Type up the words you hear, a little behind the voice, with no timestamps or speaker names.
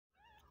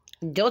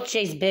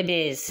Dolce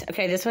Babies.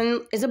 Okay, this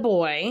one is a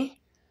boy.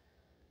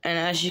 And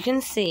as you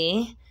can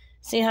see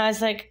how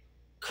it's like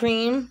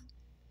cream,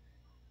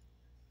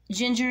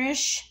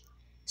 gingerish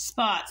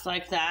spots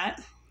like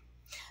that.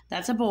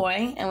 That's a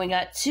boy. And we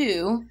got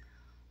two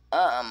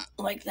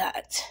like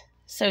that.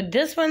 So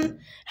this one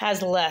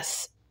has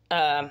less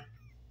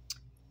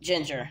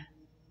ginger.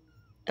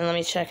 And let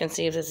me check and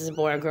see if this is a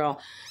boy or girl.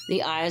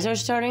 The eyes are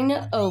starting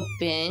to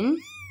open.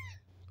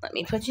 Let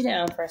me put you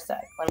down for a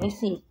sec. Let me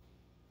see.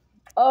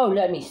 Oh,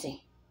 let me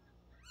see.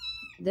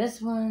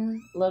 This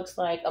one looks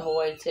like a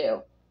boy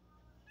too.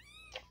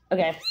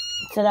 Okay,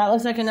 so that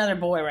looks like another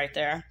boy right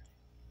there.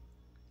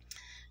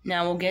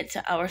 Now we'll get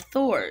to our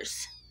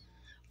Thors.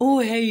 Oh,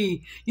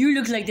 hey, you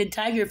look like the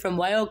tiger from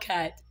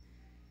Wildcat.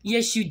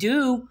 Yes, you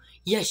do.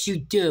 Yes, you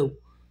do.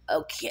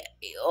 Okay.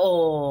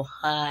 Oh,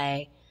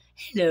 hi.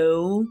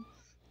 Hello.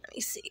 Let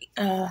me see.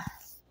 Let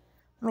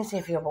me see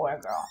if you're a boy or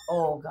girl.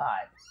 Oh,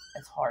 God.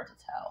 It's hard to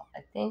tell. I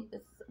think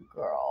this is a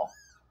girl.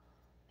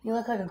 You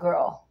look like a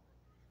girl.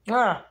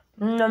 Ah,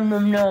 num,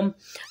 num, num.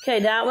 Okay,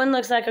 that one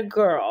looks like a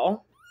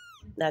girl.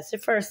 That's the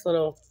first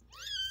little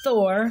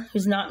Thor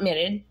who's not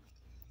mitted.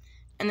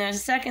 And there's a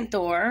second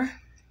Thor.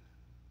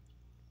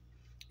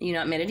 You're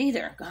not mitted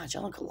either. God,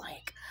 y'all look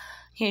alike.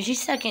 Here's your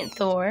second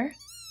Thor.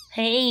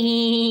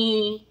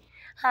 Hey.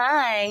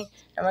 Hi.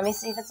 And let me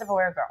see if it's a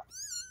boy or girl.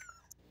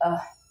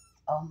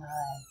 Oh my.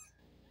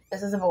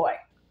 This is a boy.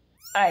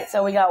 All right,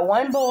 so we got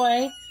one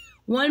boy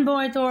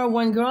Thor,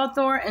 one girl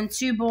Thor, and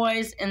two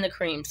boys in the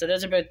cream. So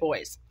those are both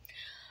boys.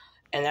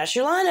 And that's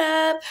your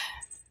lineup.